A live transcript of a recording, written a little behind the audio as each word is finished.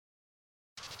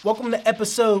Welcome to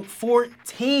episode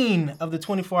 14 of the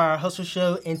 24-Hour Hustle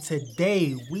Show, and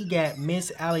today we got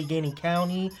Miss Allegheny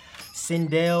County,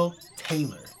 Sindel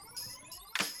Taylor.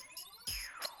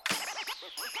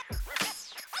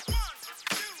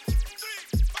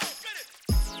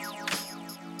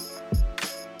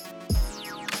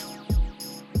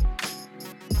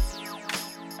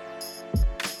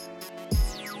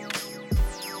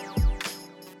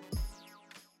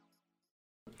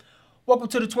 Welcome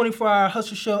to the 24-Hour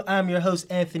Hustle Show. I'm your host,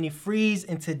 Anthony Freeze,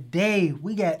 and today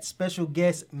we got special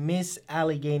guest, Miss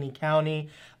Allegheny County.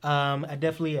 I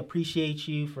definitely appreciate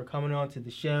you for coming on to the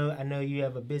show. I know you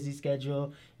have a busy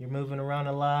schedule. You're moving around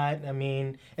a lot.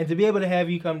 And to be able to have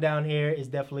you come down here is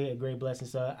definitely a great blessing.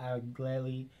 So I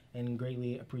gladly and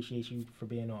greatly appreciate you for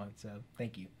being on. So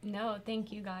thank you. No,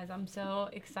 thank you guys. I'm so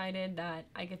excited that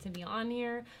I get to be on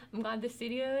here. I'm glad the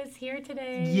studio is here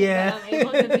today. Yeah. That I'm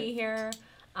able to be here.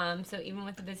 So even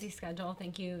with the busy schedule,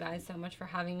 thank you guys so much for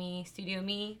having me. Studio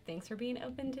Me, thanks for being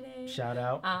open today. Shout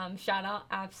out. Shout out,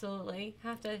 absolutely.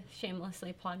 Have to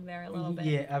shamelessly plug there a little bit.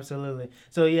 Yeah, absolutely.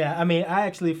 So yeah, I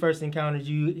actually first encountered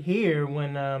you here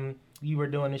when you were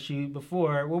doing the shoot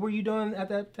before. What were you doing at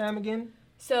that time again?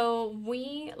 So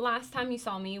last time you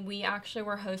saw me, we actually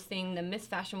were hosting the Miss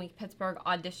Fashion Week Pittsburgh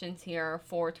auditions here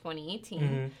for 2018.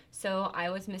 Mm-hmm. So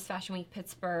I was Miss Fashion Week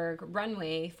Pittsburgh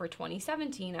runway for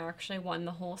 2017. I actually won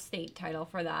the whole state title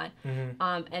for that.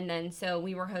 Mm-hmm. And then so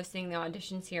we were hosting the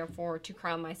auditions here to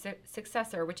crown my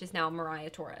successor, which is now Mariah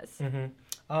Torres. Mm-hmm.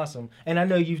 Awesome. And I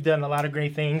know you've done a lot of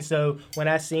great things. So when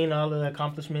I seen all the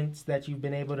accomplishments that you've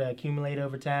been able to accumulate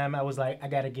over time, I was like, I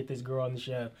got to get this girl on the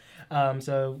show.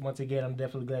 So once again, I'm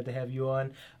definitely glad to have you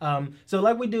on. So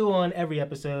like we do on every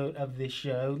episode of this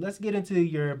show, let's get into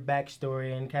your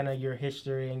backstory and kind of your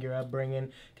history and your upbringing,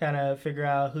 kind of figure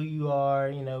out who you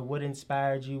are, what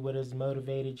inspired you, what has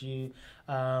motivated you,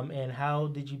 and how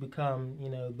did you become,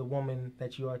 the woman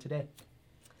that you are today?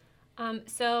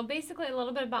 So basically a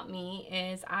little bit about me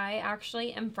is I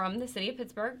actually am from the city of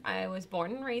Pittsburgh. I was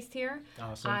born and raised here.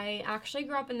 Awesome. I actually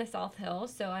grew up in the South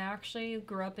Hills, so I actually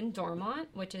grew up in Dormont,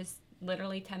 which is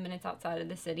literally 10 minutes outside of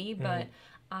the city, but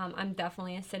I'm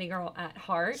definitely a city girl at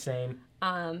heart. Same.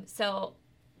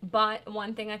 But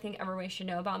one thing I think everybody should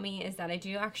know about me is that I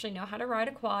do actually know how to ride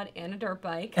a quad and a dirt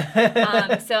bike.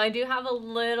 So I do have a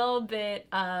little bit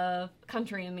of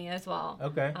country in me as well.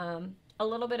 Okay. A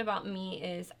little bit about me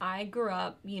is I grew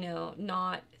up,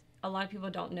 not a lot of people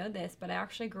don't know this, but I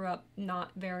actually grew up not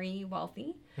very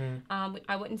wealthy.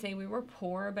 I wouldn't say we were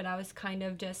poor, but I was kind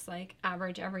of just like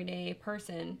average everyday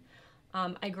person.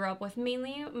 I grew up with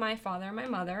mainly my father and my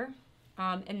mother.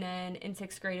 And then in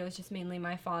 6th grade, it was just mainly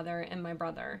my father and my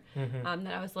brother that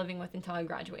I was living with until I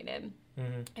graduated.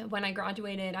 And when I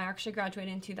graduated, I actually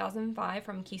graduated in 2005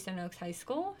 from Keystone Oaks High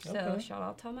School. So Okay. shout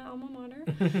out to my alma mater.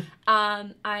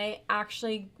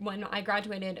 When I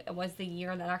graduated, it was the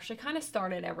year that actually kind of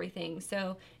started everything.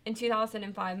 So in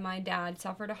 2005, my dad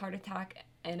suffered a heart attack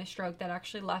and a stroke that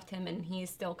actually left him, and he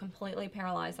is still completely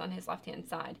paralyzed on his left-hand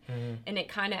side. And it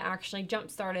kind of actually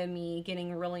jump-started me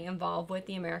getting really involved with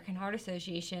the American Heart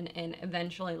Association and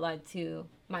eventually led to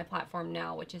my platform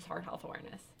now, which is Heart Health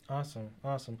Awareness. Awesome.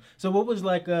 So what was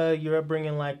like your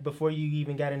upbringing like before you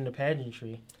even got into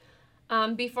pageantry?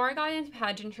 Before I got into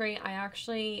pageantry,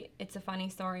 it's a funny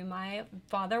story. My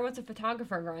father was a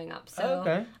photographer growing up. So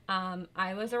okay.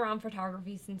 I was around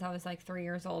photography since I was like 3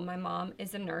 years old. My mom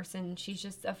is a nurse and she's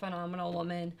just a phenomenal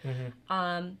woman.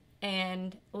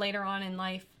 And later on in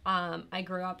life, I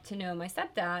grew up to know my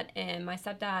stepdad, and my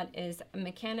stepdad is a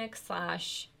mechanic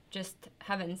 / just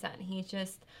heaven sent. He's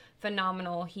just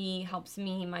phenomenal. He helps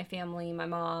me, my family, my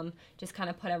mom, just kind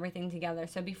of put everything together.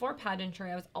 So before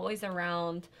pageantry, I was always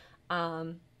around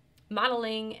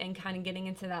modeling and kind of getting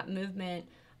into that movement.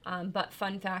 But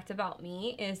fun fact about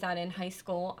me is that in high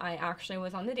school, I actually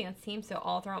was on the dance team. So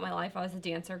all throughout my life, I was a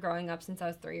dancer growing up since I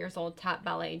was 3 years old, tap,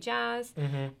 ballet, jazz.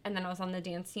 And then I was on the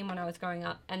dance team when I was growing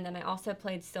up. And then I also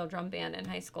played steel drum band in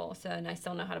high school. And I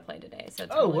still know how to play today. So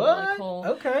it's really cool.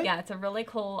 Okay. Yeah, it's a really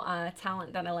cool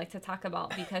talent that I like to talk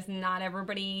about because not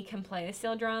everybody can play a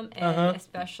steel drum. And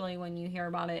especially when you hear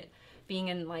about it being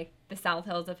in like the South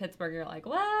Hills of Pittsburgh, you're like,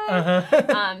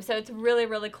 what? So it's really,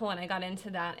 really cool. And I got into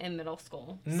that in middle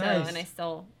school. Nice. And I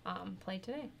still play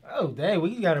today. Oh, dang.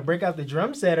 We got to break out the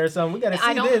drum set or something. We got to see this.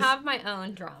 I don't have my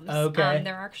own drums. Okay.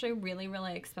 They're actually really,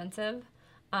 really expensive.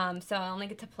 So I only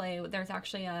get to play. There's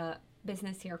actually a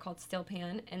business here called Steel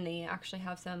Pan, and they actually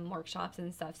have some workshops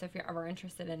and stuff. So if you're ever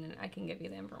interested in it, I can give you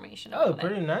the information. Oh,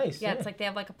 pretty nice. Yeah, it's like they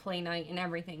have like a play night and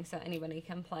everything, so anybody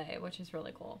can play, which is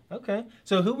really cool. Okay.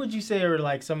 So who would you say are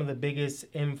like some of the biggest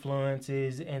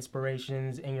influences,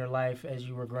 inspirations in your life as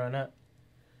you were growing up?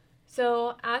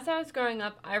 So as I was growing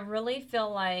up, I really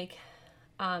feel like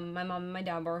my mom and my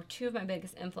dad were two of my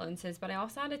biggest influences, but I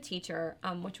also had a teacher,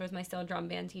 which was my steel drum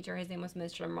band teacher. His name was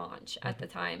Mr. Monch at the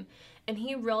time. And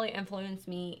he really influenced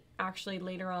me actually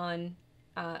later on,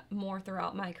 more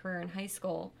throughout my career in high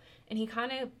school. And he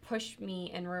kind of pushed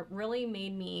me and really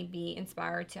made me be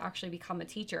inspired to actually become a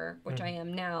teacher, which I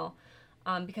am now.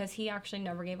 Because he actually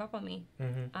never gave up on me.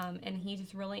 And he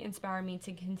just really inspired me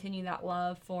to continue that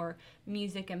love for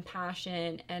music and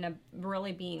passion and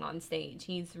really being on stage.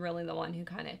 He's really the one who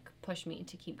kind of pushed me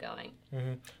to keep going.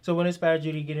 So what inspired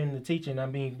you to get into teaching? I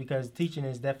mean, because teaching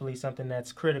is definitely something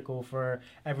that's critical for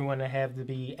everyone to have to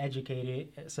be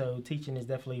educated. So teaching is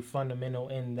definitely fundamental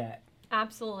in that.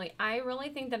 Absolutely. I really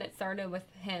think that it started with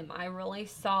him. I really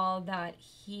saw that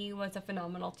he was a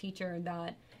phenomenal teacher,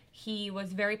 that he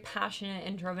was very passionate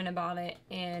and driven about it,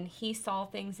 and he saw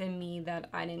things in me that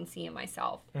I didn't see in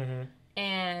myself.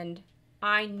 And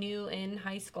I knew in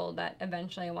high school that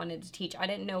eventually I wanted to teach. I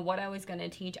didn't know what I was going to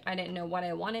teach. I didn't know what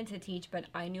I wanted to teach, but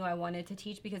I knew I wanted to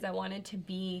teach because I wanted to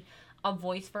be a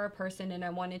voice for a person, and I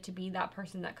wanted to be that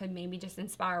person that could maybe just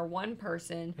inspire one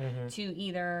person to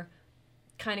either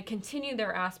kind of continue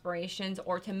their aspirations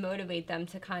or to motivate them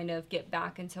to kind of get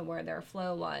back into where their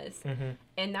flow was.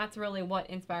 And that's really what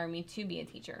inspired me to be a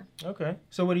teacher. Okay.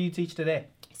 So what do you teach today?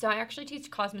 So I actually teach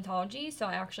cosmetology. So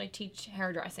I actually teach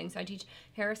hairdressing. So I teach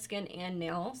hair, skin, and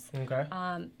nails. Okay.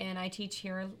 And I teach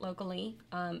here locally.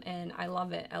 And I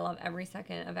love it. I love every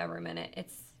second of every minute.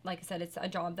 It's, like I said, it's a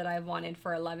job that I've wanted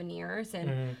for 11 years,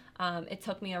 and it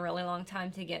took me a really long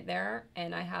time to get there,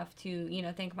 and I have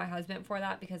to, thank my husband for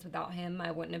that, because without him,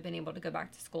 I wouldn't have been able to go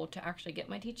back to school to actually get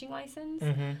my teaching license.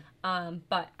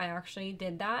 But I actually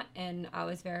did that, and I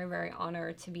was very, very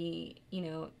honored to be,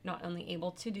 not only able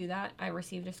to do that, I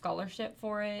received a scholarship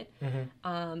for it,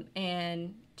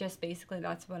 and just basically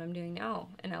that's what I'm doing now,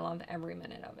 and I love every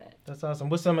minute of it. That's awesome.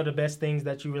 What's some of the best things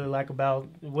that you really like about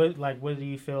what do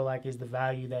you feel like is the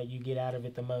value that you get out of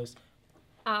it the most?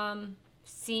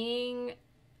 Seeing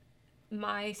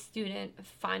my student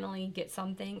finally get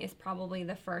something is probably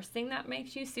the first thing that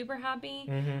makes you super happy.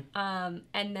 And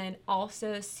then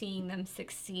also seeing them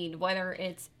succeed, whether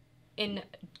it's in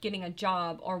getting a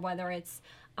job or whether it's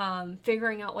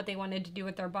figuring out what they wanted to do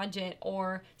with their budget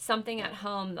or something at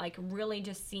home, like really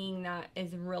just seeing that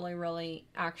is really, really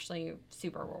actually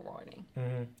super rewarding.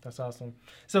 That's awesome.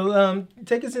 So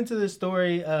take us into the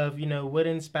story of, what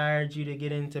inspired you to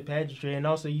get into pageantry, and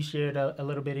also you shared a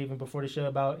little bit even before the show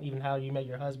about even how you met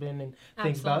your husband and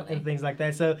things like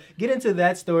that. So get into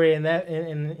that story and that,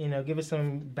 and give us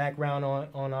some background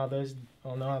on all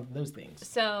those things.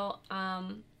 So,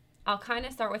 I'll kind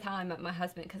of start with how I met my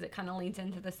husband, because it kind of leads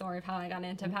into the story of how I got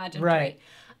into pageantry.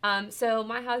 Right. So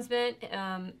my husband,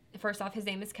 first off, his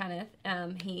name is Kenneth.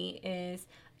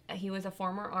 He was a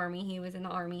former Army. He was in the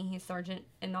Army. He's sergeant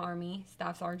in the Army,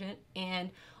 staff sergeant. And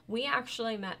we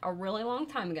actually met a really long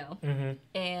time ago.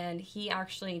 And he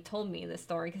actually told me this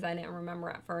story because I didn't remember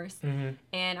at first. And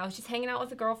I was just hanging out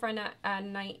with a girlfriend at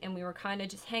night, and we were kind of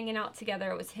just hanging out together.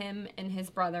 It was him and his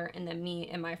brother, and then me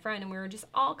and my friend. And we were just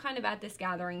all kind of at this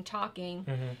gathering talking.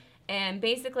 And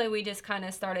basically we just kind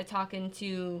of started talking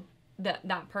to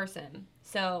that person.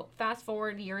 So fast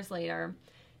forward years later,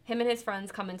 him and his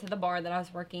friends come into the bar that I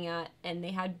was working at, and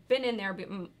they had been in there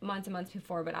months and months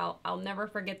before, but I'll never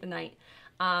forget the night.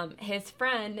 His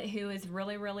friend, who is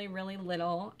really, really, really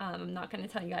little, I'm not going to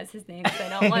tell you guys his name because I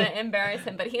don't want to embarrass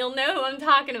him, but he'll know who I'm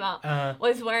talking about,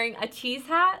 was wearing a cheese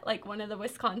hat, like one of the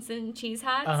Wisconsin cheese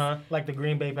hats. Like the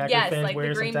Green Bay Packers fans wear like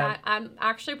the Green Bay. sometimes. I'm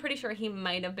actually pretty sure he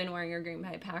might have been wearing a Green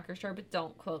Bay Packers shirt, but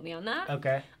don't quote me on that.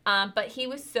 Okay. But he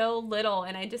was so little,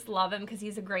 and I just love him because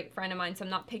he's a great friend of mine, so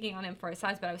I'm not picking on him for his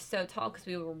size, but I was so tall because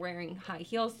we were wearing high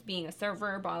heels, being a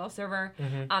server, bottle server,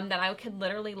 that I could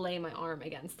literally lay my arm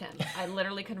against him. I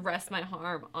literally could rest my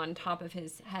arm on top of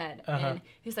his head. And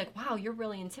he was like, wow, you're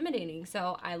really intimidating.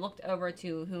 So I looked over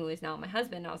to who is now my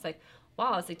husband, and I was like,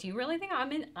 wow, I was like, do you really think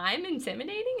I'm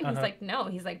intimidating? And he's like, no.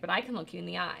 He's like, but I can look you in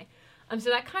the eye. So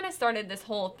that kind of started this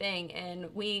whole thing,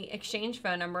 and we exchanged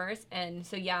phone numbers, and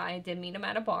so yeah, I did meet him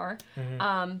at a bar.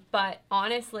 But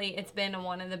honestly, it's been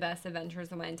one of the best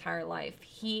adventures of my entire life.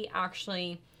 He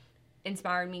actually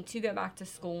inspired me to go back to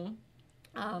school.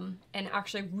 And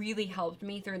actually really helped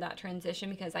me through that transition,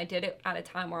 because I did it at a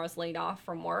time where I was laid off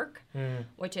from work,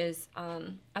 which is,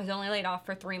 I was only laid off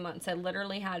for 3 months. I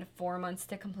literally had 4 months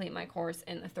to complete my course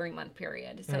in a 3-month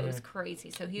period. So it was crazy.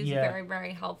 So he was very,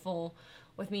 very helpful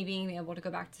with me being able to go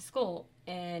back to school.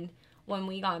 And when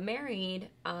we got married,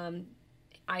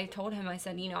 I told him, I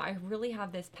said, I really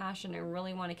have this passion. I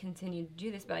really want to continue to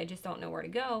do this, but I just don't know where to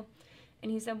go.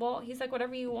 And he said, well, he's like,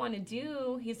 whatever you want to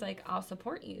do, he's like, I'll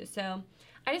support you. So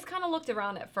I just kind of looked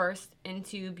around at first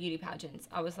into beauty pageants.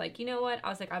 I was like, you know what? I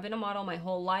was like, I've been a model my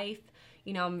whole life.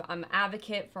 You know, I'm an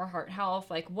advocate for heart health.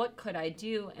 Like, what could I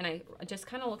do? And I just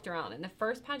kind of looked around. And the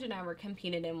first pageant I ever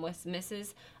competed in was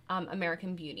Mrs.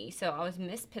 American Beauty. So I was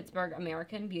Miss Pittsburgh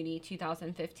American Beauty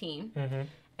 2015. Mm-hmm.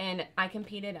 And I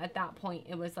competed at that point.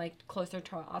 It was like closer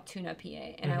to Altoona,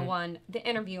 PA. And I won the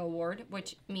interview award,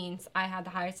 which means I had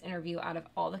the highest interview out of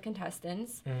all the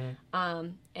contestants.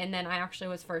 And then I actually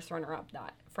was first runner-up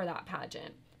for that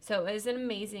pageant. So it was an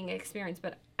amazing experience.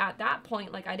 But at that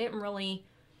point, like, I didn't really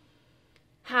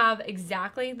have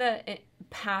exactly the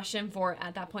passion for it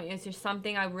at that point. It's just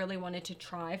something I really wanted to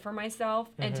try for myself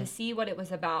and to see what it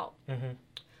was about.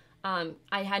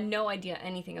 I had no idea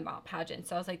anything about pageants.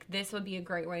 So I was like, this would be a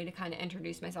great way to kind of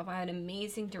introduce myself. I had an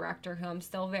amazing director who I'm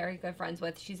still very good friends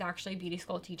with. She's actually a beauty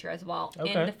school teacher as well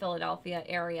in the Philadelphia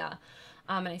area.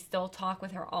 And I still talk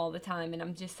with her all the time. And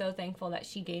I'm just so thankful that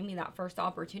she gave me that first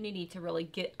opportunity to really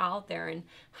get out there and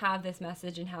have this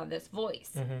message and have this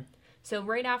voice. So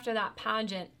right after that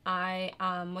pageant, I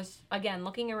was, again,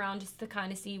 looking around just to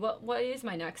kind of see what is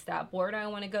my next step? Where do I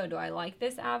want to go? Do I like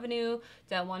this avenue?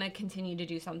 Do I want to continue to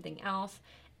do something else?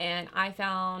 And I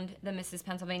found the Mrs.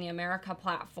 Pennsylvania America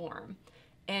platform.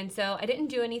 And so I didn't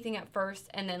do anything at first.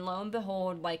 And then lo and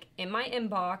behold, like in my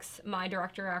inbox, my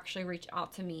director actually reached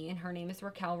out to me. And her name is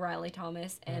Raquel Riley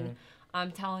Thomas. And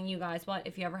I'm telling you guys what,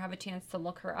 if you ever have a chance to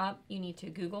look her up, you need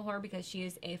to Google her because she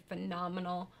is a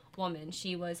phenomenal woman.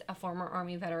 She was a former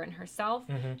Army veteran herself.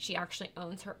 She actually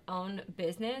owns her own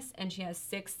business, and she has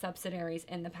 6 subsidiaries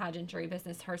in the pageantry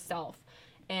business herself.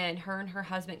 And her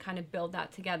husband kind of build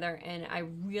that together. And I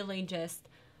really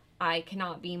I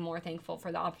cannot be more thankful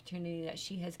for the opportunity that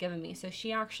she has given me. So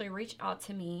she actually reached out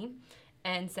to me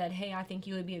and said, hey, I think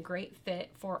you would be a great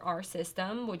fit for our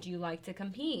system. Would you like to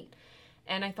compete?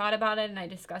 And I thought about it, and I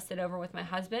discussed it over with my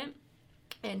husband.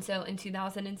 And so in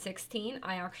 2016,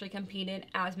 I actually competed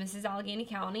as Mrs. Allegheny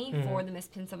County for the Miss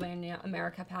Pennsylvania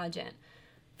America pageant.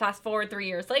 Fast forward 3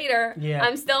 years later,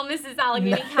 I'm still Mrs.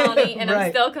 Allegheny County, and I'm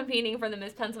still competing for the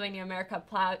Miss Pennsylvania America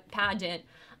pageant.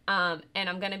 And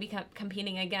I'm going to be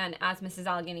competing again as Mrs.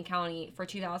 Allegheny County for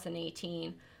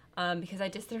 2018. Because I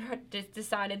just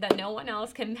decided that no one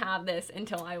else can have this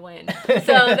until I win.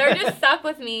 So they're just stuck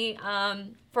with me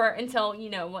until, you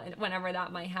know, whenever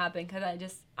that might happen. Because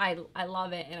I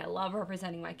love it, and I love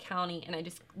representing my county. And I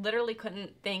just literally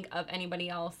couldn't think of anybody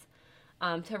else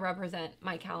to represent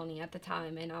my county at the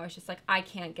time. And I was just like, I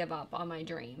can't give up on my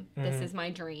dream. This is my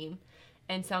dream.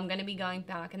 And so I'm going to be going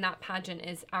back. And that pageant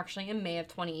is actually in May of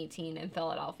 2018 in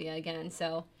Philadelphia again.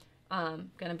 So going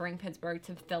to bring Pittsburgh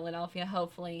to Philadelphia,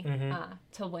 hopefully,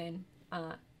 to win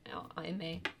in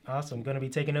May. Awesome. Going to be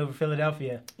taking over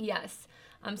Philadelphia. Yes.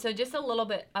 So just a little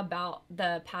bit about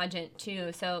the pageant,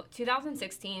 too. So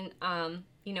 2016,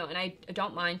 you know, and I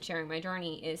don't mind sharing my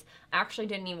journey, is I actually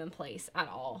didn't even place at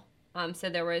all. So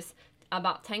there was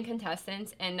about 10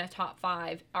 contestants, and the top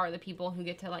 5 are the people who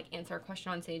get to, like, answer a question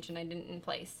on stage, and I didn't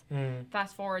place.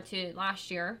 Fast forward to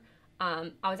last year.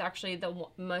 I was actually the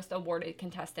most awarded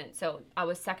contestant. So I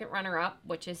was second runner-up,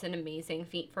 which is an amazing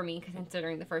feat for me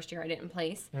considering the first year I didn't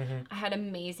place. I had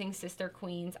amazing sister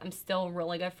queens. I'm still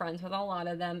really good friends with a lot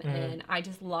of them, and I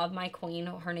just love my queen.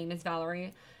 Her name is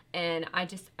Valerie, and I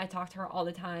talk to her all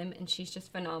the time, and she's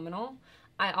just phenomenal.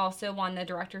 I also won the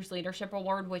Director's Leadership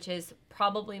Award, which is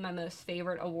probably my most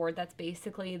favorite award. That's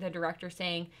basically the director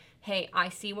saying, hey, I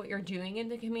see what you're doing in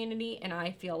the community, and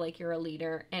I feel like you're a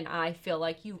leader, and I feel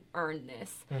like you earned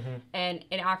this. And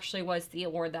it actually was the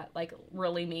award that, like,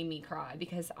 really made me cry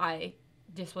because I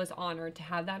just was honored to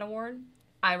have that award.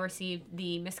 I received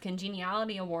the Miss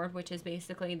Congeniality Award, which is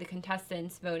basically the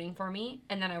contestants voting for me.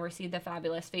 And then I received the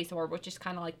Fabulous Face Award, which is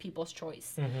kind of like People's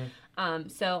Choice.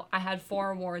 So I had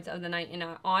 4 awards of the night. And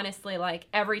I, honestly, like,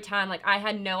 every time, like, I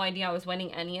had no idea I was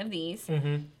winning any of these.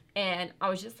 And I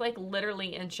was just, like,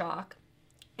 literally in shock.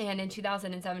 And in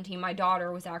 2017, my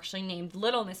daughter was actually named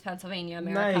Little Miss Pennsylvania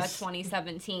America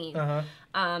 2017.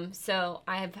 So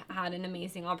I have had an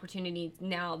amazing opportunity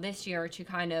now this year to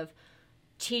kind of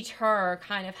teach her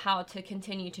kind of how to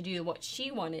continue to do what she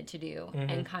wanted to do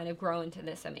and kind of grow into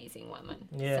this amazing woman.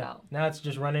 So now it's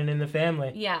just running in the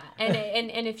family. Yeah, and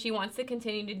if she wants to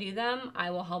continue to do them, I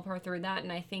will help her through that.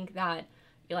 And I think that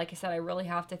like I said, I really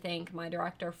have to thank my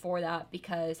director for that,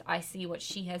 because I see what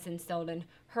she has instilled in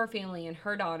her family and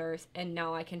her daughters, and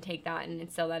now I can take that and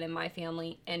instill that in my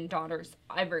family and daughters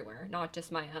everywhere, not just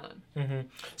my own. Mm-hmm.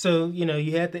 So,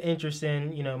 you had the interest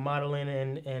in, modeling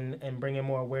and bringing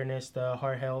more awareness to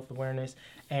heart health awareness,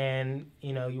 and,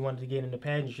 you wanted to get into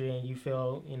pageantry, and you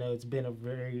feel, it's been a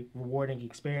very rewarding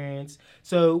experience.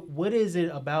 So what is it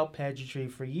about pageantry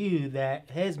for you that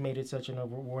has made it such a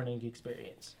rewarding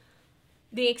experience?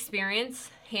 The experience,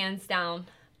 hands down.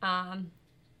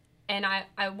 And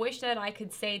I wish that I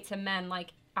could say to men,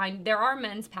 like, there are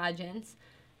men's pageants.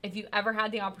 If you ever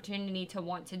had the opportunity to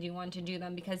want to do one, to do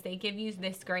them, because they give you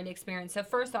this great experience. So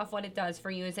first off, what it does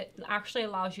for you is it actually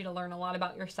allows you to learn a lot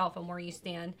about yourself and where you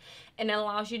stand. And it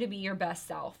allows you to be your best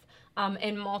self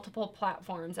in multiple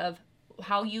platforms of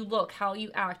how you look, how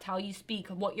you act, how you speak,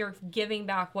 what you're giving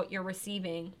back, what you're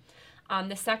receiving.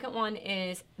 The second one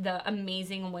is the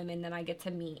amazing women that I get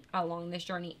to meet along this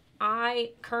journey.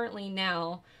 I currently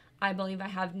now, I believe I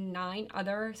have 9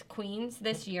 other queens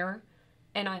this year.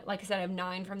 And like I said, I have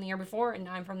 9 from the year before and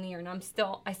 9 from the year. And I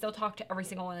still talk to every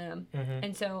single one of them. Mm-hmm.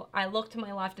 And so I look to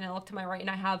my left and I look to my right, and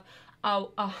I have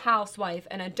a housewife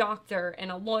and a doctor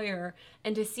and a lawyer.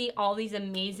 And to see all these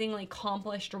amazingly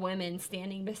accomplished women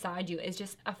standing beside you is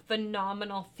just a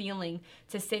phenomenal feeling,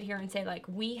 to sit here and say, like,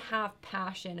 we have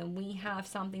passion and we have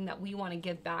something that we want to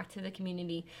give back to the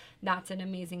community. That's an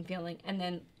amazing feeling. And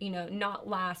then, not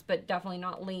last, but definitely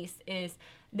not least, is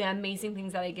the amazing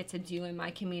things that I get to do in my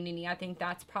community. I think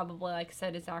that's probably, like I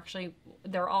said, it's actually,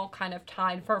 they're all kind of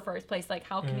tied for first place. Like,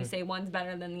 how can you say one's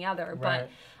better than the other? Right.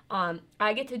 But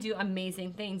I get to do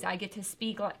amazing things. I get to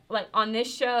speak like on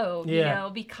this show,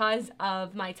 because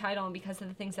of my title and because of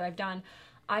the things that I've done.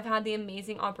 I've had the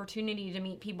amazing opportunity to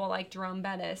meet people like Jerome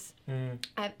Bettis,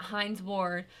 Heinz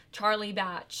Ward, Charlie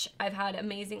Batch. I've had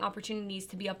amazing opportunities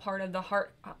to be a part of the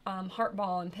Heart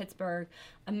Ball in Pittsburgh.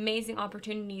 Amazing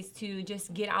opportunities to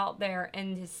just get out there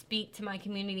and to speak to my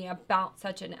community about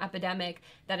such an epidemic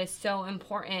that is so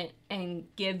important, and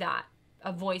give that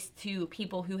a voice to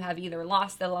people who have either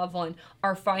lost a loved one,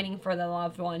 are fighting for the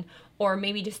loved one, or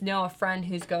maybe just know a friend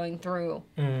who's going through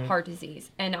heart disease.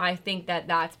 And I think that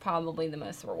that's probably the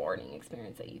most rewarding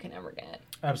experience that you can ever get.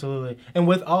 Absolutely. And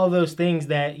with all those things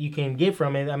that you can get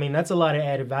from it, I mean, that's a lot of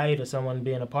added value to someone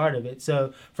being a part of it.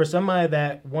 So for somebody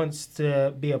that wants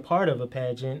to be a part of a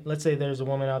pageant, let's say there's a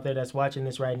woman out there that's watching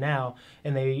this right now,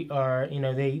 and they are,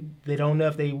 they don't know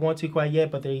if they want to quite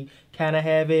yet, but they kind of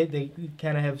have it. They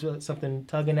kind of have something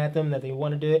tugging at them that they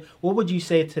want to do it. What would you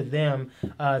say to them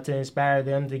to inspire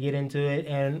them to get into it?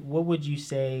 And what would you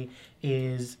say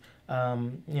is,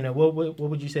 what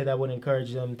would you say that would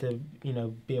encourage them to,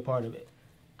 be a part of it?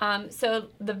 So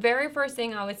the very first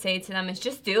thing I would say to them is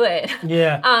just do it.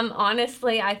 Yeah.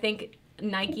 Honestly, I think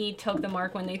Nike took the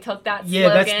mark when they took that slogan. Yeah,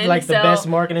 that's like the best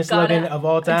marketing slogan of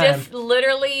all time. Just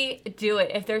literally do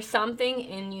it. If there's something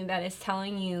in you that is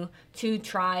telling you to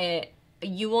try it,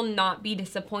 you will not be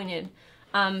disappointed.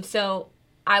 So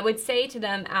I would say to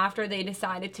them, after they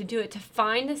decided to do it, to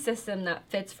find a system that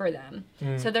fits for them.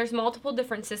 So there's multiple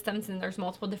different systems and there's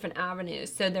multiple different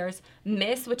avenues. So there's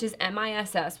Miss, which is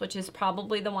MISS, which is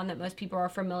probably the one that most people are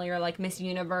familiar, like Miss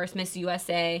Universe, Miss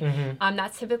USA.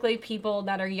 That's typically people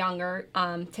that are younger,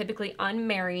 typically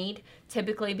unmarried,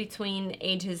 typically between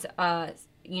ages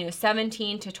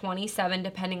 17 to 27,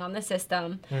 depending on the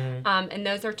system. And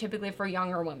those are typically for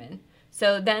younger women.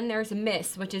 So then there's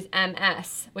Miss, which is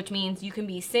MS, which means you can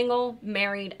be single,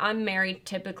 married, unmarried,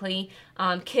 typically.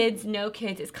 Kids, no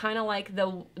kids. It's kind of like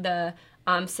the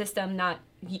system that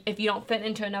if you don't fit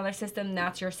into another system,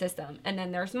 that's your system. And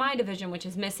then there's my division, which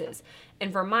is Mrs.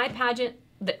 And for my pageant,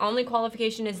 the only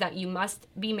qualification is that you must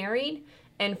be married.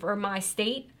 And for my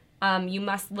state, you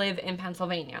must live in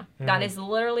Pennsylvania. That is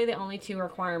literally the only 2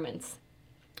 requirements.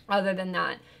 Other than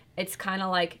that, it's kind of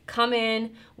like, come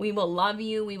in, we will love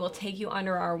you, we will take you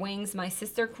under our wings. My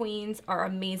sister queens are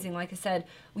amazing. Like I said,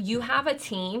 you have a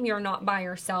team, you're not by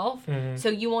yourself, so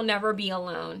you will never be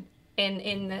alone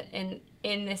in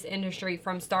this industry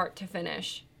from start to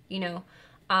finish,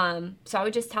 So I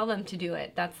would just tell them to do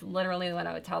it. That's literally what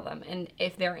I would tell them. And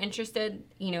if they're interested,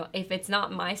 if it's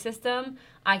not my system,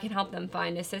 I can help them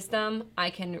find a system.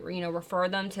 I can, refer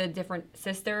them to different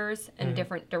sisters and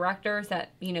different directors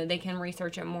that, they can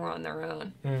research it more on their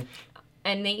own.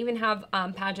 And they even have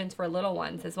pageants for little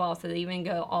ones as well. So they even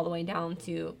go all the way down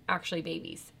to actually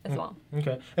babies as well.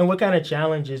 Okay. And what kind of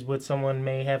challenges would someone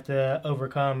may have to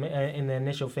overcome in the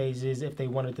initial phases if they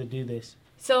wanted to do this?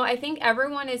 So I think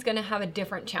everyone is going to have a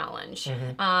different challenge.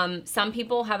 Some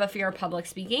people have a fear of public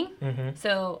speaking.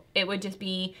 So it would just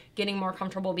be getting more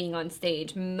comfortable being on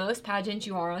stage. Most pageants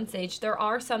you are on stage. There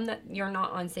are some that you're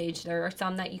not on stage. There are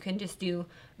some that you can just do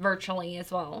virtually as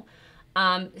well.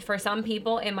 For some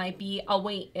people, it might be a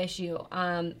weight issue.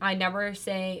 I never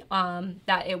say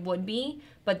that it would be,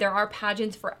 but there are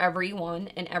pageants for everyone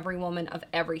and every woman of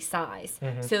every size.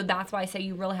 So that's why I say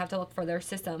you really have to look for their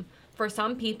system. For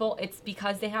some people, it's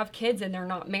because they have kids and they're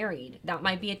not married. That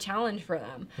might be a challenge for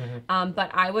them.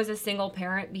 But I was a single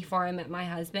parent before I met my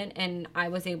husband, and I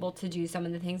was able to do some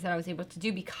of the things that I was able to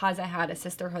do because I had a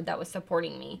sisterhood that was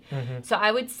supporting me. So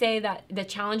I would say that the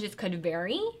challenges could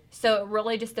vary. So it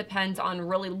really just depends on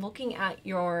really looking at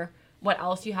what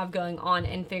else you have going on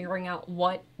and figuring out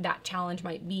what that challenge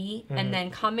might be, and then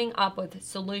coming up with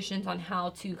solutions on how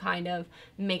to kind of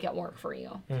make it work for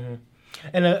you.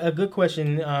 And a good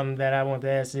question that I want to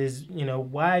ask is,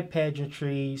 why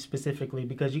pageantry specifically?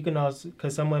 Because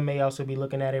someone may also be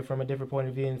looking at it from a different point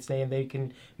of view and saying they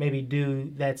can maybe do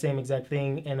that same exact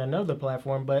thing in another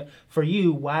platform. But for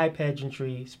you, why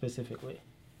pageantry specifically?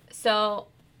 So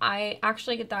I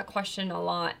actually get that question a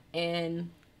lot,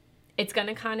 and it's going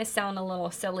to kind of sound a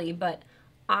little silly, but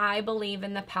I believe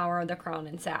in the power of the crown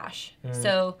and sash.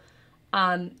 So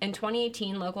in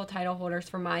 2018, local title holders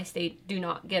for my state do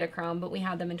not get a crown, but we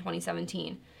had them in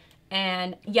 2017.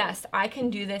 And yes, I can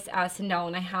do this as Sindel,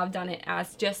 and I have done it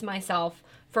as just myself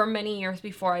for many years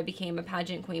before I became a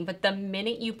pageant queen. But the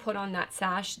minute you put on that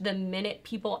sash, the minute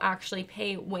people actually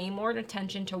pay way more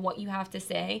attention to what you have to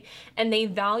say, and they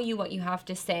value what you have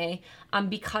to say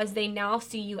because they now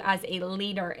see you as a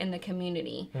leader in the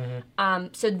community.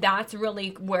 So that's really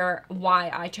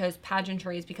why I chose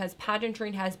pageantry, is because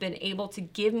pageantry has been able to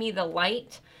give me the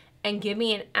light and give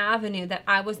me an avenue that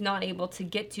I was not able to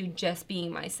get to just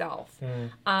being myself.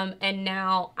 And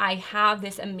now I have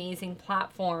this amazing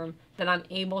platform that I'm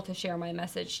able to share my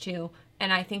message to.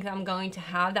 And I think that I'm going to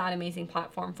have that amazing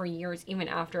platform for years, even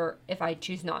after if I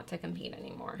choose not to compete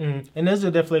anymore. And those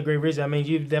are definitely a great reason. I mean,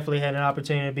 you've definitely had an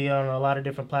opportunity to be on a lot of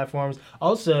different platforms.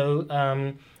 Also,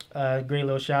 great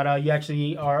little shout out. You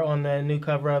actually are on the new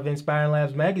cover of Inspiring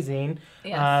Labs magazine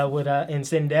with in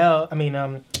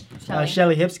Sindel.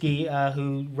 Shelly Hipsky,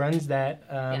 who runs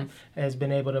that, has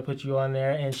been able to put you on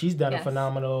there, and she's done a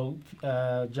phenomenal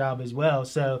job as well.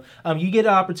 So you get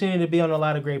an opportunity to be on a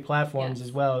lot of great platforms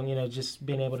as well. Just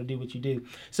being able to do what you do.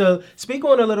 So speak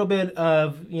on a little bit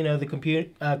of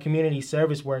the community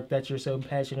service work that you're so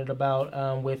passionate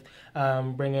about with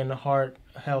bringing heart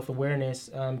health awareness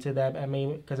to that. I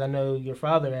mean, because I know your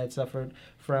father had suffered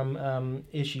from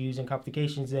issues and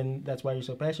complications, and that's why you're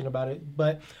so passionate about it.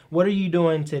 But what are you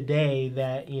doing today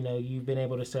that you've been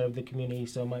able to serve the community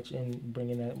so much and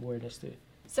bringing that awareness to?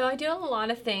 So I do a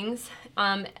lot of things.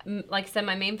 Like I said,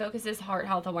 my main focus is heart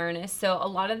health awareness. So a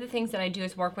lot of the things that I do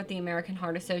is work with the American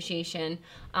Heart Association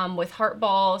with heart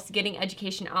balls, getting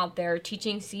education out there,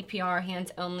 teaching CPR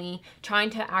hands only, trying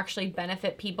to actually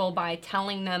benefit people by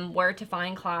telling them where to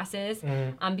find classes.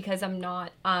 Because I'm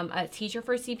not a teacher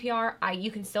for CPR,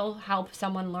 you can still help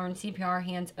someone learn CPR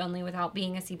hands only without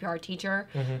being a CPR teacher.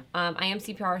 I am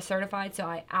CPR certified, so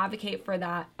I advocate for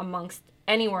that amongst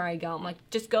anywhere I go. I'm like,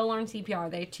 just go learn CPR.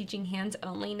 They're teaching hands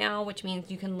only now, which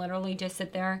means you can literally just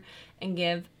sit there and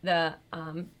give the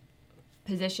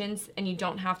positions, and you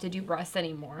don't have to do breaths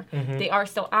anymore. They are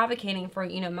still advocating for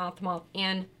mouth to mouth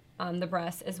and the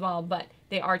breasts as well, but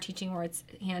they are teaching where it's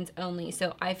hands only.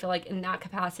 So I feel like in that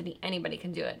capacity, anybody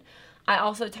can do it. I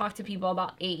also talk to people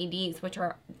about AEDs, which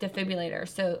are defibrillators.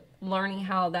 So learning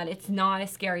how that it's not a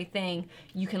scary thing.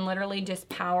 You can literally just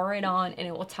power it on and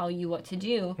it will tell you what to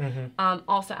do.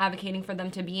 Also advocating for them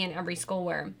to be in every school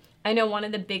where. I know one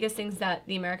of the biggest things that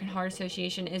the American Heart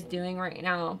Association is doing right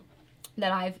now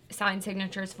that I've signed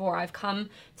signatures for, I've come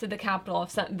to the Capitol,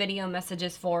 I've sent video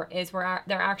messages for, is where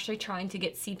they're actually trying to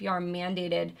get CPR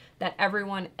mandated, that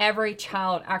every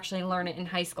child actually learn it in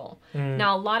high school.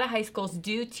 Now, a lot of high schools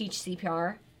do teach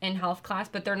CPR in health class,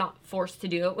 but they're not forced to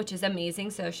do it, which is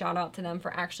amazing. So shout out to them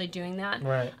for actually doing that.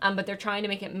 Right. But they're trying to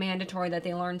make it mandatory that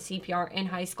they learn CPR in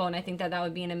high school, and I think that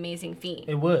would be an amazing feat.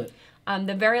 It would.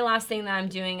 The very last thing that I'm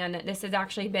doing, and this has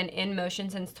actually been in motion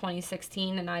since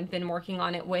 2016, and I've been working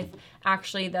on it with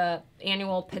actually the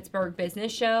annual Pittsburgh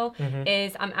Business Show,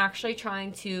 is I'm actually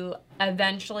trying to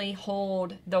eventually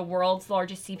hold the world's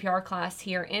largest CPR class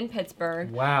here in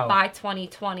Pittsburgh by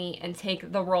 2020 and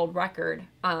take the world record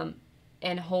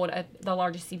and hold the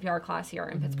largest CPR class here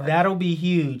in Pittsburgh. That'll be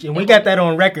huge, and we got that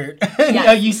on record.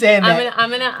 Yes. You saying that?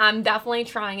 I'm definitely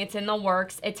trying. It's in the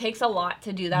works. It takes a lot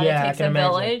to do that. Yeah, it takes I can a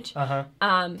imagine.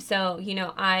 village. So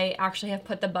I actually have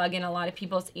put the bug in a lot of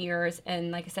people's ears,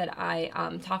 and like I said,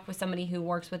 I talked with somebody who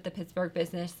works with the Pittsburgh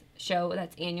Business Show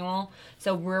that's annual.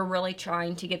 So we're really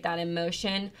trying to get that in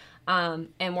motion.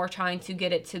 And we're trying to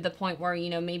get it to the point where,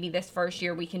 maybe this first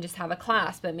year we can just have a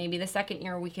class, but maybe the second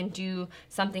year we can do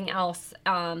something else.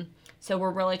 So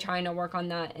we're really trying to work on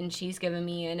that, and she's given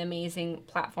me an amazing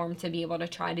platform to be able to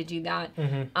try to do that.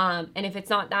 And if it's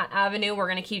not that avenue, we're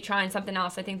going to keep trying something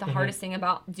else. I think the hardest thing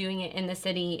about doing it in the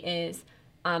city is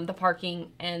the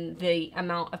parking and the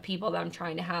amount of people that I'm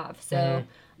trying to have. So,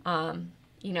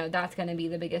 that's going to be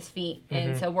the biggest feat.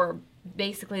 And so we're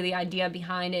basically, the idea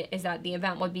behind it is that the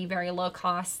event would be very low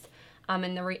cost.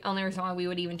 And the only reason why we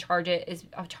would even charge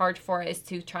for it is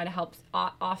to try to help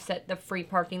offset the free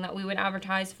parking that we would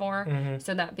advertise for.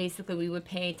 So that basically we would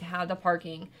pay to have the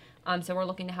parking. So we're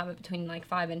looking to have it between like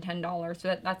 $5 and $10.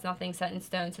 So that's nothing set in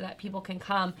stone, so that people can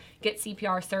come, get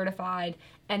CPR certified,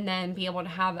 and then be able to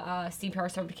have a CPR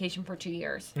certification for 2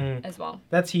 years as well.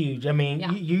 That's huge. I mean,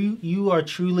 you are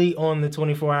truly on the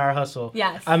 24-hour hustle.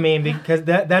 Yes. I mean, because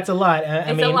that's a lot.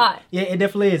 It's a lot. Yeah, it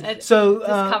definitely is. It so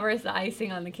just covers the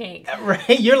icing on the cake.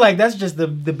 Right. You're like, that's just the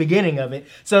beginning of it.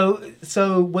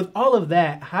 So with all of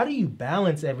that, how do you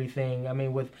balance everything? I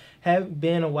mean, with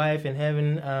being a wife and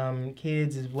having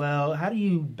kids as well, how do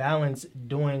you balance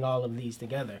doing all of these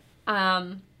together?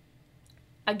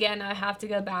 Again, I have to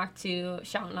go back to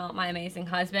shouting out my amazing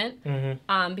husband,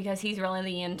 because he's really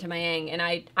the yin to my yang. And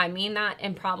I mean that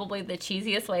in probably the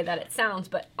cheesiest way that it sounds,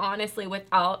 but honestly,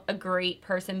 without a great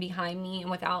person behind me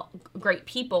and without great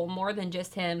people, more than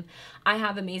just him, I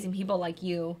have amazing people like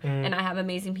you, and I have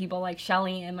amazing people like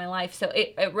Shelly in my life. So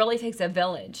it really takes a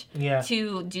village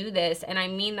to do this. And I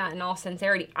mean that in all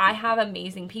sincerity. I have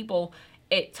amazing people.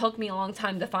 It took me a long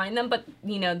time to find them, but,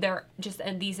 they're just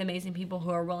these amazing people who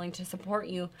are willing to support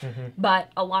you.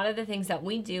 But a lot of the things that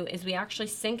we do is we actually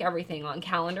sync everything on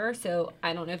calendar. So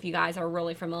I don't know if you guys are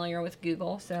really familiar with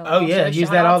Google. So use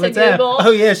that all the time. Google.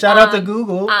 Oh, yeah, shout out to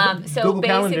Google. So Google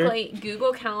basically, Calendar.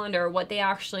 Google Calendar, what they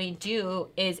actually do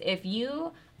is if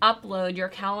you upload your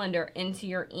calendar into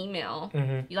your email,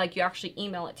 you actually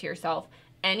email it to yourself,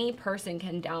 any person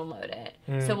can download it.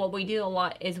 So what we do a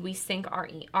lot is we sync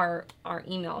our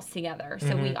emails together.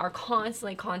 So we are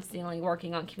constantly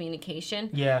working on communication.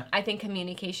 Yeah. I think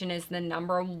communication is the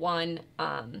number one,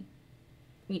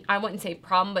 I wouldn't say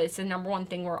problem, but it's the number one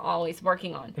thing we're always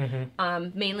working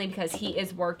on. Mainly because he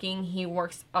is working. He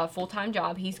works a full-time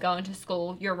job. He's going to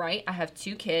school. You're right. I have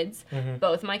 2 kids.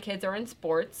 Both my kids are in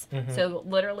sports. So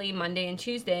literally Monday and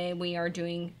Tuesday, we are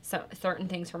doing certain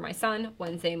things for my son.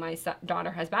 Wednesday, my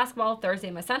daughter has basketball. Thursday,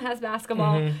 my son has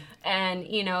basketball. And,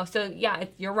 so yeah,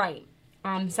 you're right.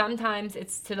 Sometimes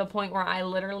it's to the point where I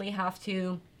literally have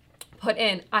to put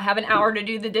in, I have an hour to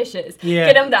do the dishes.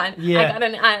 Get them done. I got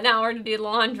an hour to do the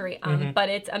laundry. But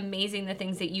it's amazing the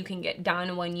things that you can get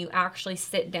done when you actually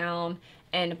sit down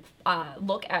and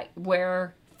look at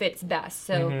where fits best.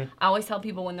 So I always tell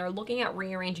people when they're looking at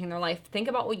rearranging their life, think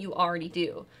about what you already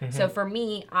do. So for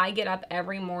me, I get up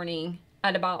every morning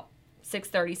at about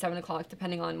 6:30, 7 o'clock,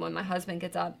 depending on when my husband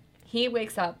gets up. He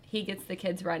wakes up, he gets the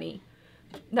kids ready.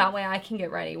 That way I can get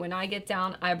ready. When I get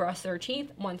down, I brush their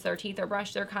teeth. Once their teeth are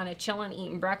brushed, they're kind of chilling,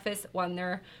 eating breakfast. When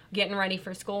they're getting ready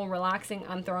for school, relaxing,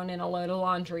 I'm throwing in a load of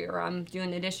laundry, or I'm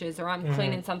doing the dishes, or I'm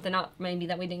cleaning something up maybe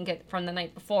that we didn't get from the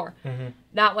night before.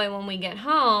 That way when we get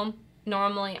home,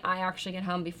 normally I actually get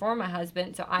home before my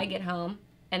husband, so I get home.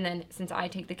 And then since I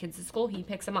take the kids to school, he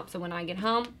picks them up. So when I get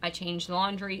home, I change the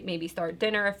laundry, maybe start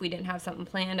dinner if we didn't have something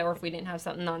planned, or if we didn't have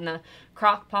something on the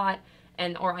crock pot.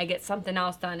 Or I get something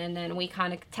else done, and then we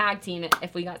kind of tag team it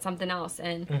if we got something else.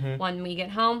 And when we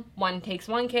get home, one takes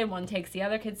one kid, one takes the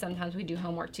other kid. Sometimes we do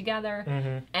homework together.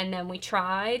 And then we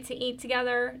try to eat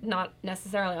together, not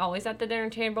necessarily always at the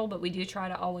dinner table, but we do try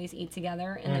to always eat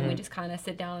together. And then we just kind of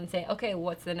sit down and say, okay,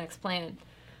 what's the next plan?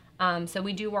 So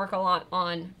we do work a lot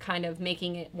on kind of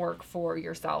making it work for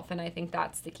yourself, and I think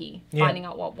that's the key, finding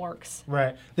out what works.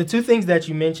 Right. The 2 things that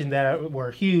you mentioned that were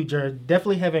huge are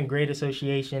definitely having great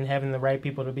association, having the right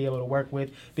people to be able to work with,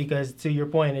 because to your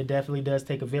point, it definitely does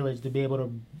take a village to be able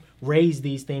to raise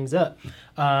these things up.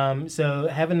 So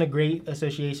having a great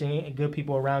association and good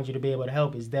people around you to be able to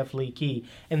help is definitely key.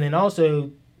 And then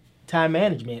also time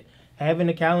management. having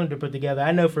a calendar put together.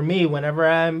 I know for me, whenever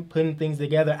I'm putting things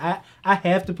together, I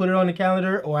have to put it on the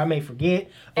calendar, or I may forget,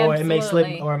 or Absolutely.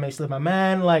 it may slip my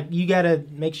mind. Like, you got to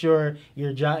make sure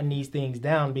you're jotting these things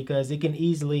down, because it can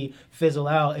easily fizzle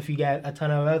out if you got a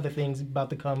ton of other things about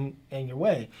to come in your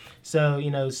way. So,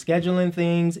 scheduling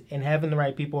things and having the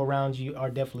right people around you are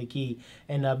definitely key.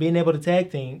 And being able to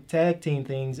tag team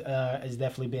things has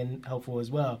definitely been helpful as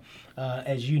well,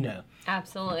 as you know.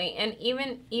 Absolutely. And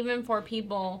even for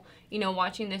people,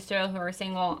 watching this show who are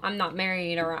saying, well, I'm not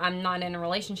married or I'm not in a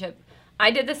relationship.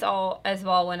 I did this all as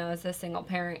well when I was a single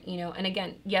parent, and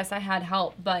again, yes, I had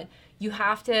help, but you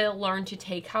have to learn to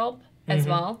take help as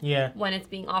well when it's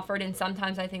being offered. And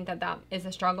sometimes I think that is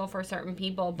a struggle for certain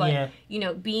people, but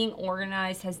being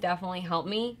organized has definitely helped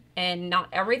me, and not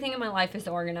everything in my life is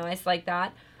organized like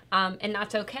that. And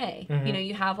that's okay.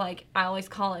 You have, like, I always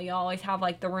call it, you always have,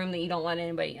 like, the room that you don't let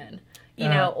anybody in,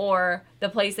 or the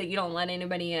place that you don't let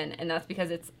anybody in, and that's because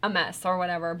it's a mess or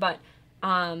whatever. But,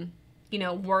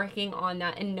 working on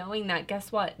that and knowing that,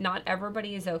 guess what? Not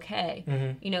everybody is okay.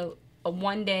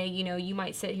 One day, you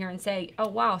might sit here and say, oh,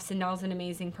 wow, Sindel's an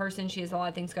amazing person. She has a lot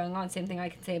of things going on. Same thing I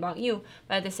can say about you.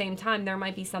 But at the same time, there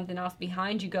might be something else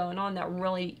behind you going on that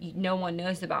really no one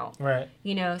knows about. Right.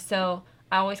 So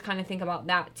I always kind of think about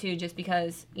that too, just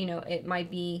because, it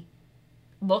might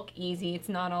look easy. It's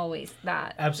not always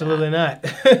that. Absolutely not.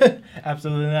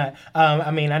 Absolutely not.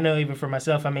 I know even for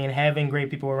myself, having great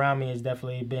people around me has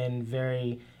definitely been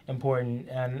very important,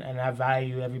 and I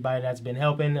value everybody that's been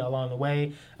helping along the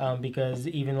way, because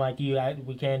even like you,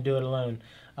 we can't do it alone.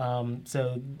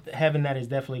 So having that is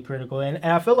definitely critical. And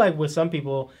I feel like with some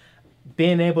people,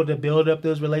 being able to build up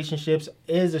those relationships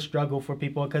is a struggle for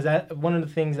people, because one of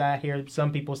the things I hear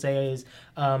some people say is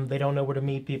they don't know where to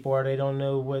meet people, or they don't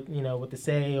know what to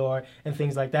say, and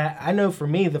things like that. I know for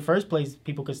me, the first place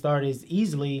people could start is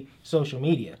easily social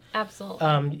media.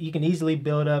 Absolutely. You can easily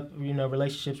build up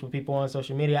relationships with people on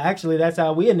social media. Actually, that's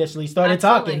how we initially started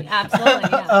talking. Absolutely.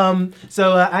 Yeah.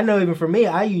 So I know even for me,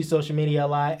 I use social media a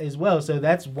lot as well. So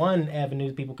that's one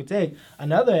avenue people could take.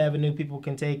 Another avenue people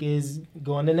can take is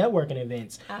going to networking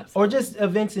events. Absolutely. Or just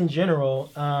events in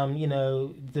general,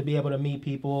 to be able to meet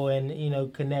people and,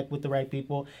 connect with the right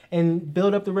people and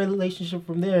build up the relationship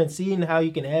from there, and seeing how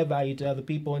you can add value to other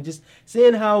people, and just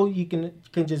seeing how you can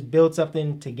just build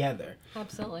something together.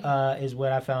 Absolutely. Is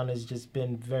what I found has just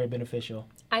been very beneficial.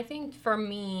 I think for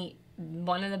me,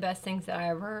 one of the best things that I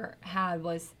ever had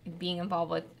was being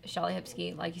involved with Shelly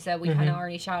Hipsky. Like you said, we kind of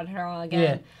already shouted her out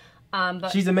again. But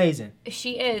she's amazing.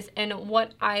 She is. And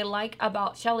what I like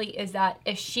about Shelly is that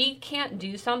if she can't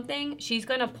do something, she's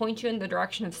going to point you in the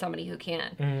direction of somebody who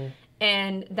can. Mm-hmm.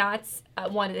 And that's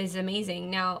what is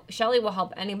amazing. Now, Shelly will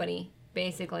help anybody,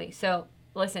 basically. So,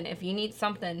 listen, if you need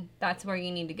something, that's where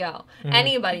you need to go. Mm-hmm.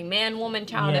 Anybody, man, woman,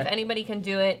 child, if anybody can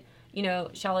do it,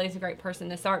 Shelly is a great person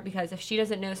to start, because if she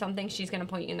doesn't know something, she's going to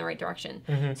point you in the right direction.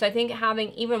 Mm-hmm. So I think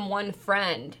having even one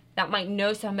friend that might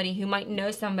know somebody who might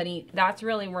know somebody, that's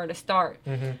really where to start.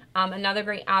 Mm-hmm. Another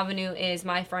great avenue is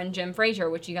my friend Jim Frazier,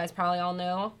 which you guys probably all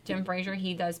know. Jim Frazier,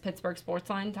 he does Pittsburgh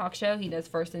Sportsline talk show. He does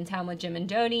First and 10 with Jim and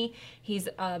Jody. He's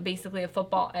basically a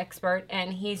football expert,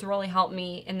 and he's really helped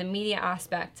me in the media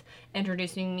aspect,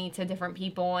 introducing me to different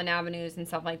people and avenues and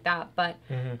stuff like that. But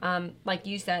like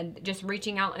you said, just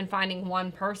reaching out and finding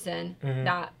one person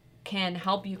that can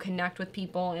help you connect with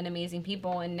people and amazing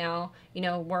people. And now,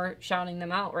 we're shouting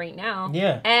them out right now.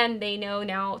 Yeah. And they know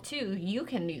now, too, you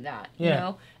can do that, you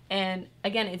know. And,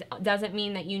 again, it doesn't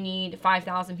mean that you need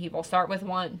 5,000 people. Start with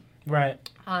one. Right.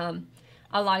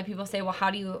 A lot of people say, well,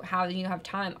 how do you have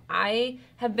time? I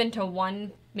have been to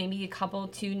one, maybe a couple,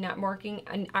 two networking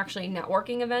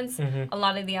events. Mm-hmm. A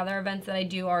lot of the other events that I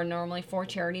do are normally for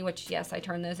charity, which, yes, I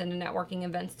turn those into networking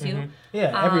events too. Mm-hmm.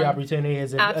 Yeah, every opportunity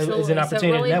is an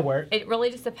opportunity to network. It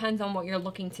really just depends on what you're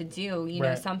looking to do. You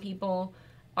know, some people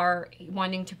are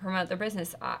wanting to promote their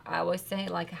business. I always say,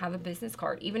 like, have a business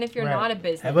card. Even if you're not a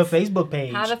business. Have a Facebook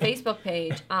page. Have a Facebook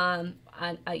page.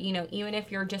 Even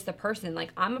if you're just a person,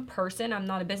 like, I'm a person, I'm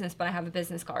not a business, but I have a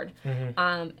business card.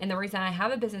 Mm-hmm. And the reason I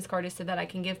have a business card is so that I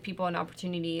can give people an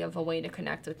opportunity of a way to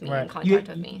connect with me and contact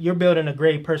with me. You're building a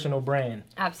great personal brand.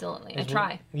 Absolutely. And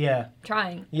try. Yeah.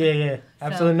 Trying. Yeah.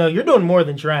 Absolutely. So, no, you're doing more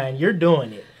than trying. You're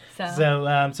doing it.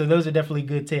 So those are definitely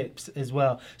good tips as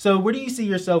well. So where do you see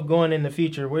yourself going in the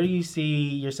future? Where do you see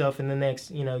yourself in the next,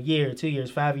 year, 2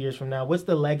 years, 5 years from now? What's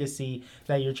the legacy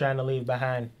that you're trying to leave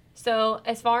behind? So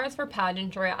as far as for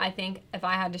pageantry, I think if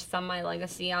I had to sum my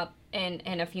legacy up in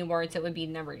a few words, it would be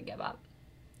never to give up.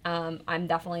 I'm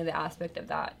definitely the aspect of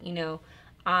that.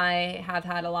 I have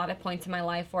had a lot of points in my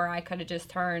life where I could have just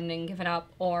turned and given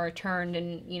up, or turned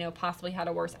and, possibly had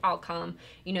a worse outcome.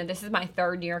 This is my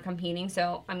 3rd year competing,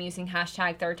 so I'm using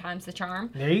hashtag 3rd time's the charm.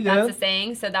 There you go. That's a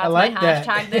saying, so that's like my that.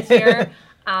 hashtag this year.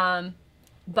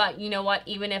 But you know what?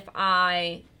 Even if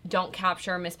I don't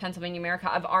capture Miss Pennsylvania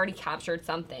America, I've already captured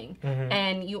something.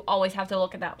 And you always have to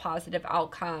look at that positive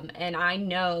outcome. And I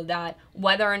know that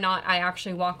whether or not I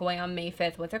actually walk away on May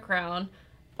 5th with a crown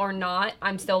or not,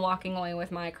 I'm still walking away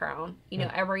with my crown.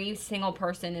 Every single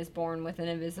person is born with an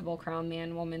invisible crown,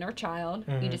 man, woman, or child.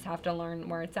 You just have to learn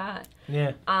where it's at.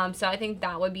 Yeah. So I think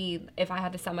that would be, if I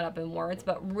had to sum it up in words.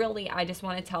 But really, I just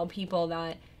want to tell people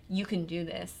that you can do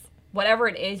this. Whatever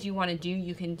it is you want to do,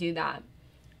 you can do that.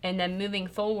 And then moving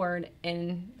forward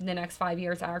in the next 5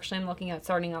 years, I actually am looking at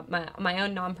starting up my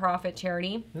own nonprofit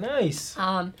charity. Nice.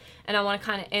 And I want to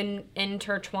kind of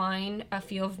intertwine a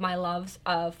few of my loves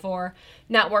for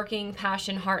networking,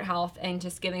 passion, heart health, and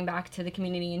just giving back to the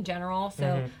community in general.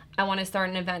 So I want to start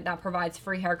an event that provides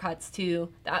free haircuts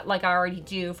like I already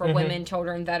do, for women,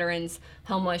 children, veterans,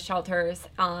 homeless shelters,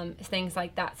 things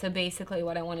like that. So basically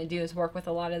what I want to do is work with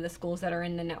a lot of the schools that are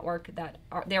in the network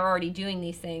they're already doing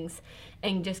these things,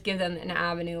 and just give them an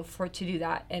avenue to do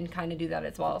that, and kind of do that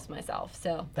as well as myself.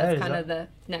 So that's kind of the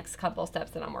next couple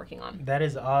steps that I'm working on. That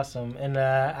is awesome. And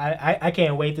I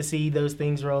can't wait to see those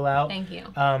things roll out. Thank you.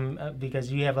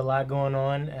 Because you have a lot going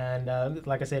on. And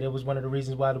like I said, it was one of the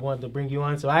reasons why I wanted to bring you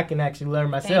on, so I can actually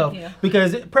learn myself. Thank you.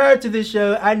 Because prior to this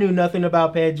show, I knew nothing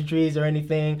about pageantries or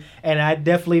anything. And I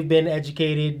definitely been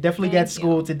educated, definitely got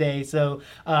schooled today. So,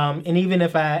 and even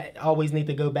if I always need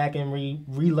to go back and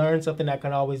relearn something, I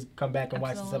can always come back and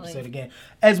watch this episode again,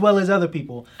 as well as other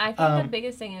people. I think the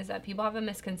biggest thing is that people have a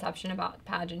misconception about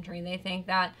pageantry. They think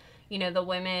that, the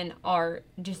women are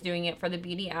just doing it for the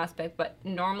beauty aspect, but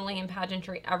normally in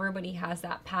pageantry, everybody has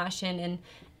that passion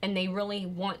and they really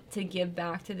want to give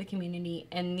back to the community.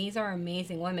 And these are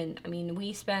amazing women. I mean,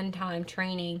 we spend time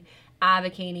training,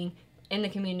 advocating in the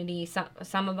community.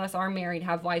 Some of us are married,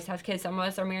 have wives, have kids. Some of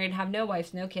us are married, have no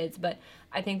wives, no kids. But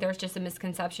I think there's just a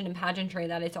misconception in pageantry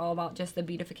that it's all about just the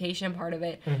beautification part of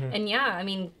it. And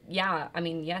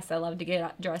yes, I love to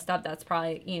get dressed up. That's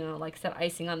probably, like I said,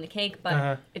 icing on the cake.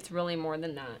 But it's really more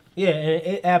than that. Yeah,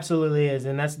 it absolutely is.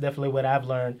 And that's definitely what I've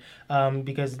learned.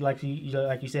 Because like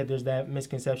you said, there's that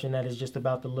misconception that it's just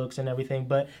about the looks and everything.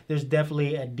 But there's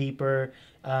definitely a deeper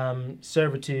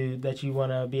servitude that you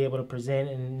want to be able to present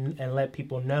and let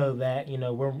people know that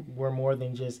we're more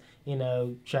than just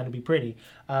trying to be pretty,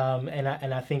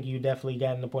 and I think you definitely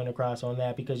gotten the point across on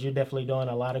that, because you're definitely doing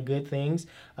a lot of good things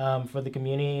for the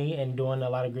community and doing a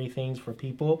lot of great things for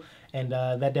people, and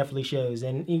that definitely shows,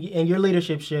 and your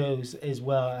leadership shows as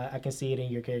well. I can see it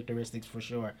in your characteristics for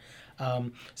sure.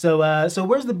 So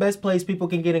where's the best place people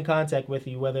can get in contact with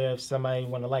you, whether if somebody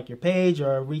want to like your page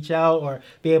or reach out or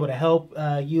be able to help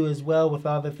you as well with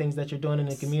all the things that you're doing in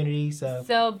the community?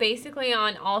 So basically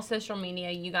on all social media,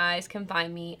 you guys can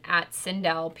find me at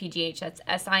Sindel PGH. That's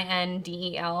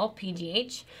Sindel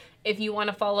PGH. If you want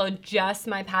to follow just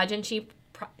my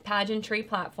pageantry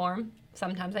platform,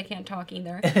 sometimes I can't talk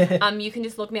either. You can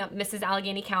just look me up, Mrs.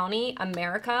 Allegheny County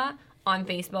America, on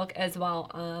Facebook as well.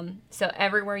 So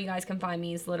everywhere you guys can find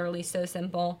me is literally so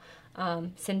simple.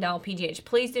 Sindel PGH.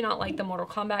 Please do not like the Mortal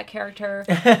Kombat character.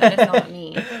 That is not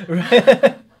me.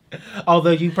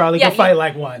 Although you probably could fight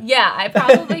like one. Yeah, I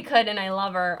probably could, and I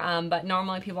love her. But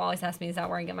normally people always ask me, is that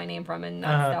where I get my name from? And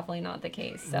that's definitely not the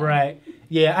case. So. Right.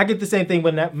 Yeah, I get the same thing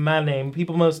with my name.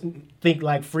 People most think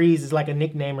like Freeze is like a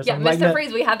nickname or something. Yeah, Mr.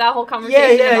 Freeze. We had that whole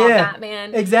conversation about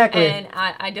Batman. Exactly. And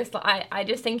I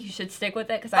just think you should stick with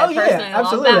it, because I personally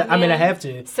love Batman. I mean, I have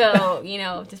to. So,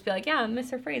 just be like, yeah, I'm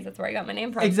Mr. Freeze. That's where I got my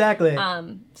name from. Exactly.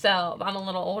 So I'm a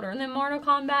little older than Mortal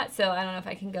Kombat, so I don't know if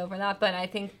I can go for that. But I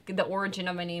think the origin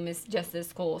of my name is just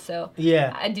as cool. So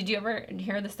yeah. Did you ever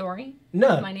hear the story? No.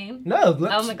 Of my name? No.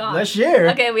 Oh my gosh. Let's share.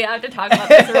 Okay, we have to talk about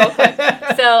this real quick.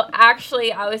 So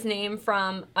actually, I was named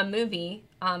from a movie.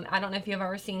 I don't know if you've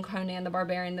ever seen Conan the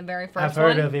Barbarian, the very first one. I've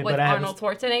heard of it, with but Arnold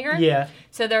Schwarzenegger. Yeah.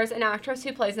 So there's an actress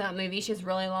who plays in that movie. She has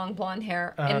really long blonde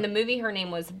hair. In the movie, her name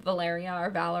was Valeria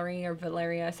or Valerie or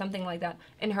Valeria, something like that.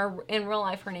 In real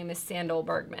life, her name is Sindel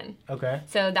Bergman. Okay.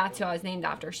 So that's who I was named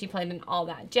after. She played in All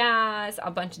That Jazz,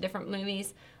 a bunch of different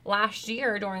movies. Last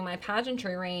year, during my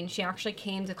pageantry reign, she actually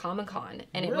came to Comic-Con,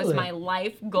 and it was my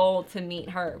life goal to meet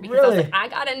her, because I was like, I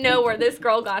gotta know where this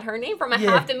girl got her name from. I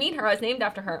have to meet her. I was named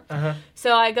after her.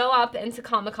 So I go up into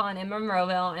Comic-Con in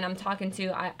Monroeville, and I'm talking to,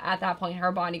 at that point,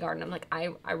 her bodyguard, and I'm like,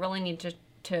 I really need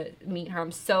to meet her.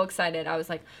 I'm so excited. I was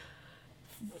like,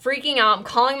 freaking out. I'm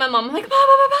calling my mom. I'm like, Mom,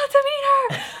 I'm about to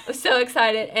meet her. I'm so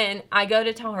excited. And I go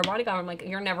to tell her bodyguard, I'm like,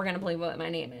 you're never going to believe what my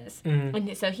name is. Mm-hmm.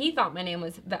 And so he thought my name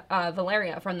was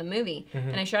Valeria from the movie. Mm-hmm.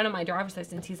 And I showed him my driver's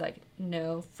license. He's like,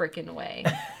 no freaking way.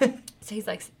 So he's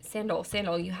like,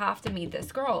 Sindel, you have to meet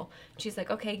this girl. She's like,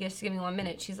 okay, just give me 1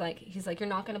 minute. He's like, you're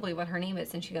not going to believe what her name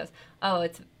is. And she goes, oh,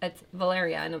 it's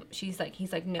Valeria. And he's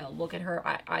like, no, look at her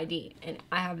ID. And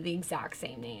I have the exact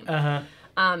same name.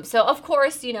 Uh-huh. So, of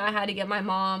course, I had to get my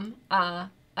mom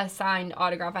a signed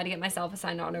autograph. I had to get myself a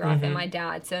signed autograph mm-hmm. and my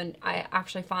dad. So I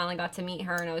actually finally got to meet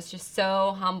her, and I was just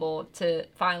so humbled to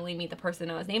finally meet the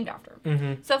person I was named after.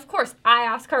 Mm-hmm. So, of course, I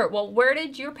asked her, well, where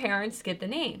did your parents get the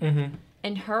name? Mm-hmm.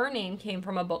 And her name came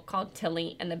from a book called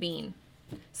Tilly and the Bean.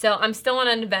 So I'm still on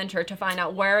an adventure to find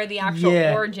out where the actual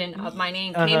origin of my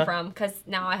name came from, because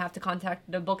now I have to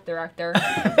contact the book director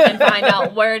and find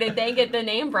out where did they get the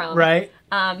name from. Right.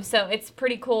 So it's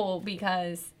pretty cool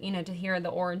because, to hear the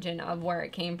origin of where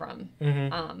it came from.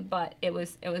 Mm-hmm. But it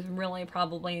was really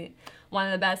probably one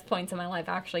of the best points in my life,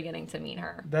 actually getting to meet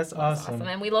her. That's awesome.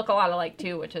 And we look a lot alike,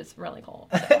 too, which is really cool.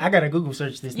 So. I got to Google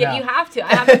search this now. Yeah, you have to.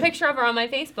 I have a picture of her on my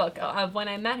Facebook of when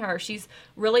I met her. She's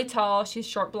really tall. She's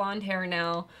short blonde hair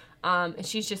now. And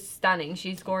she's just stunning.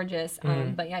 She's gorgeous.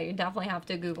 But yeah, you definitely have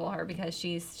to Google her because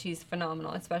she's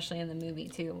phenomenal, especially in the movie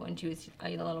too, when she was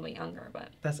a little bit younger. But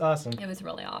that's awesome. It was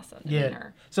really awesome to meet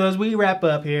her. So as we wrap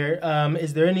up here,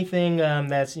 is there anything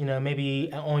that's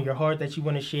maybe on your heart that you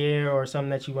want to share, or something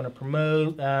that you want to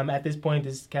promote? At this point,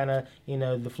 this kind of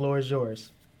the floor is yours.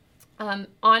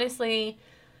 Honestly,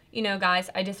 guys,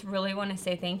 I just really want to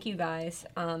say thank you guys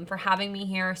for having me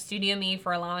here, Studio Me,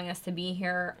 for allowing us to be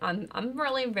here. I'm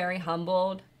really very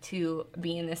humbled to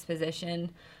be in this position.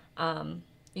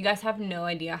 You guys have no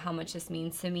idea how much this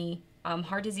means to me.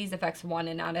 Heart disease affects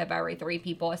 1 out of every 3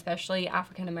 people, especially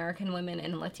African American women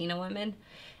and Latino women.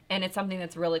 And it's something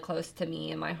that's really close to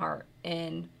me and my heart.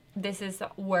 And this is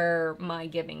where my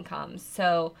giving comes.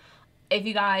 So if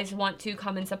you guys want to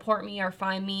come and support me or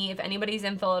find me, if anybody's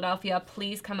in Philadelphia,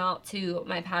 please come out to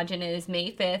my pageant. It is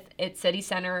May 5th. It's City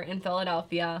Center in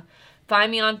Philadelphia.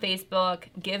 Find me on Facebook.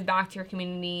 Give back to your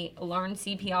community. Learn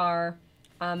CPR.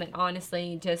 And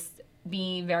honestly, just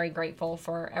be very grateful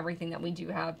for everything that we do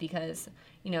have, because,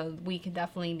 we could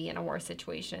definitely be in a worse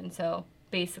situation. So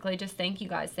basically, just thank you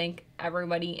guys. Thank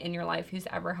everybody in your life who's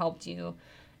ever helped you,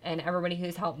 and everybody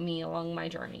who's helped me along my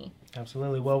journey.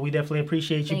 Absolutely. Well, we definitely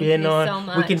appreciate you Thank being you on. So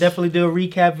much. We can definitely do a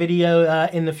recap video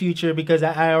in the future, because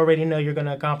I already know you're going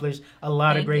to accomplish a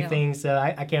lot of great things. So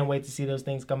I can't wait to see those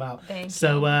things come out. Thank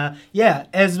you. Yeah,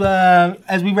 as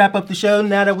we wrap up the show,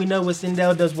 now that we know what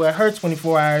Sindel does with her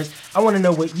 24 hours, I want to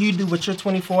know what you do with your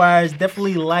 24 hours.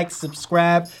 Definitely like,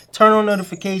 subscribe, turn on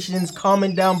notifications,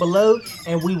 comment down below,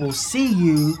 and we will see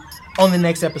you on the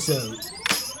next episode.